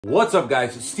What's up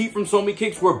guys, it's Steve from So Many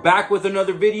Kicks. We're back with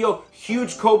another video.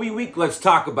 Huge Kobe week, let's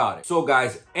talk about it. So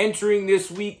guys, entering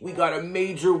this week, we got a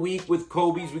major week with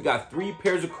Kobe's. We got 3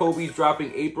 pairs of Kobe's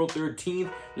dropping April 13th.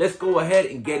 Let's go ahead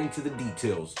and get into the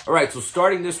details. All right, so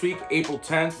starting this week, April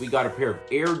 10th, we got a pair of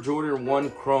Air Jordan 1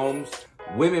 Chromes.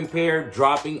 Women pair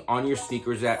dropping on your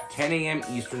sneakers at 10 a.m.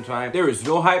 Eastern time. There is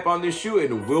no hype on this shoe and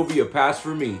it will be a pass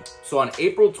for me. So on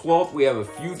April 12th, we have a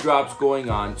few drops going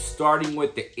on, starting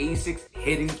with the Asics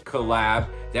Hidden collab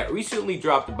that recently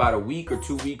dropped about a week or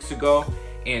 2 weeks ago.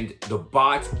 And the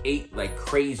bots ate like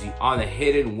crazy on the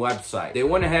Hidden website. They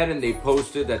went ahead and they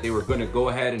posted that they were going to go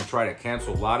ahead and try to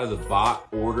cancel a lot of the bot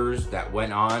orders that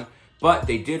went on. But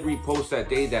they did repost that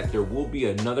day that there will be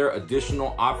another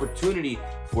additional opportunity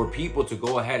for people to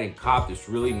go ahead and cop this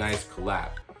really nice collab.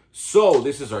 So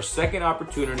this is our second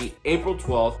opportunity, April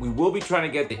 12th. We will be trying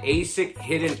to get the ASIC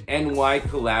Hidden NY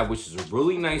collab, which is a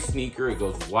really nice sneaker. It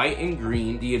goes white and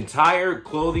green. The entire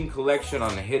clothing collection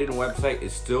on the Hidden website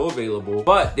is still available,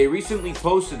 but they recently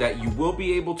posted that you will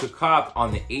be able to cop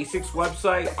on the ASICS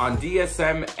website, on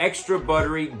DSM, Extra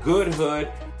Buttery, Good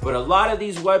Hood. But a lot of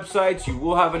these websites, you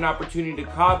will have an opportunity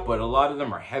to cop, but a lot of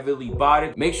them are heavily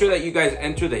botted. Make sure that you guys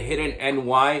enter the Hidden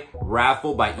NY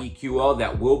raffle by EQL.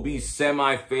 That will be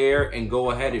semi-fair, and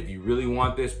go ahead if you really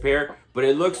want this pair. But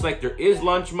it looks like there is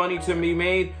lunch money to be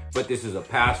made, but this is a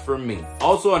pass for me.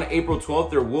 Also on April 12th,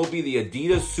 there will be the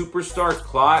Adidas Superstar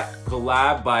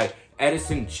collab by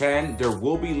Edison Chen. There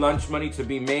will be lunch money to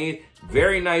be made.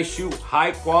 Very nice shoe, high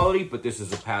quality, but this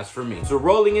is a pass for me. So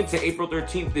rolling into April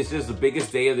 13th, this is the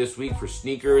biggest day of this week for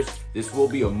sneakers. This will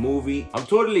be a movie. I'm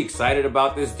totally excited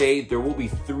about this day. There will be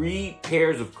 3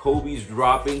 pairs of Kobe's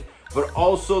dropping, but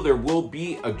also there will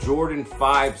be a Jordan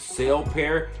 5 sale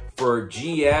pair for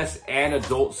GS and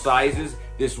adult sizes.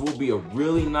 This will be a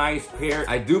really nice pair.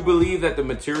 I do believe that the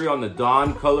material on the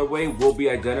Dawn colorway will be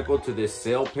identical to this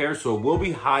sale pair, so it will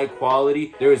be high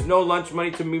quality. There is no lunch money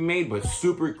to be made, but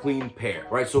super clean pair.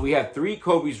 Right, so we have 3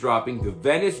 Kobe's dropping, the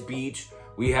Venice Beach,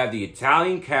 we have the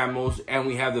Italian Camels, and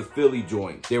we have the Philly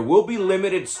joint. There will be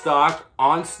limited stock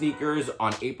on sneakers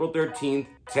on April 13th,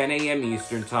 10 a.m.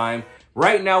 Eastern time.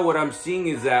 Right now, what I'm seeing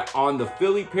is that on the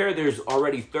Philly pair, there's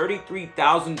already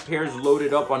 33,000 pairs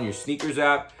loaded up on your sneakers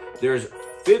app. There's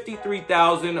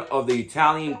 53,000 of the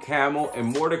Italian Camel and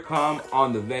more to come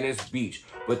on the Venice Beach.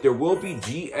 But there will be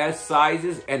GS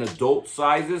sizes and adult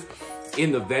sizes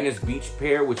in the Venice Beach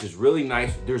pair, which is really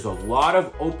nice. There's a lot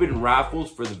of open raffles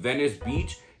for the Venice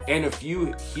Beach and a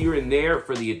few here and there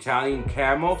for the Italian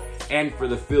Camel and for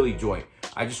the Philly joint.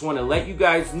 I just want to let you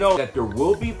guys know that there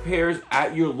will be pairs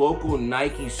at your local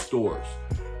Nike stores.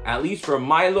 At least for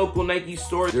my local Nike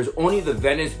store, there's only the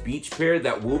Venice Beach pair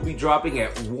that will be dropping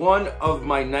at one of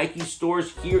my Nike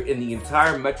stores here in the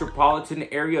entire metropolitan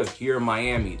area of here in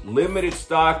Miami. Limited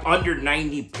stock, under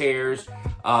 90 pairs.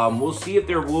 We'll see if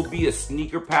there will be a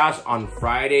sneaker pass on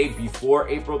Friday before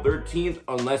April 13th,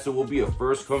 unless it will be a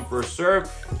first come, first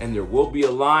serve, and there will be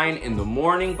a line in the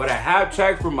morning. But I have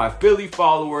checked from my Philly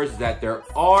followers that there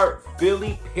are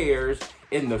Philly pairs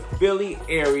in the Philly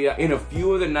area, in a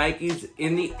few of the Nikes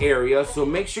in the area. So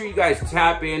make sure you guys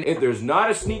tap in. If there's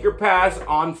not a sneaker pass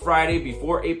on Friday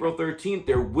before April 13th,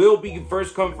 there will be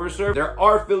first come, first serve. There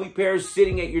are Philly pairs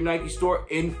sitting at your Nike store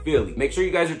in Philly. Make sure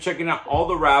you guys are checking out all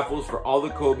the raffles for all the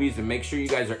Kobe's, and make sure you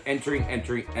guys are entering.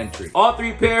 All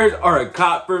 3 pairs are a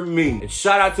cop for me. And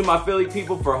shout out to my Philly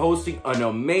people for hosting an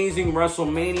amazing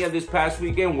WrestleMania this past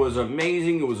weekend. It was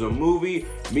amazing. It was a movie.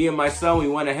 Me and my son, we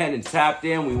went ahead and tapped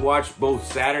in. We watched both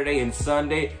Saturday and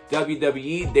Sunday.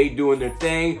 WWE, they doing their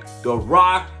thing. The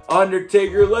Rock,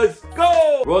 Undertaker, let's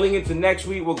go! Rolling into next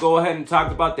week, we'll go ahead and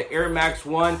talk about the Air Max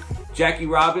 1, Jackie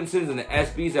Robinsons, and the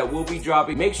SBs that will be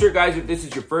dropping. Make sure, guys, if this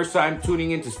is your first time tuning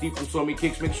in to Steve from So Many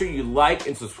Kicks, make sure you like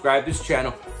and subscribe this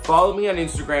channel. Follow me on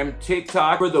Instagram,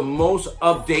 TikTok for the most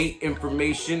update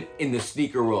information in the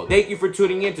sneaker world. Thank you for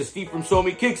tuning in to Steve from So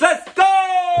Many Kicks. Let's go!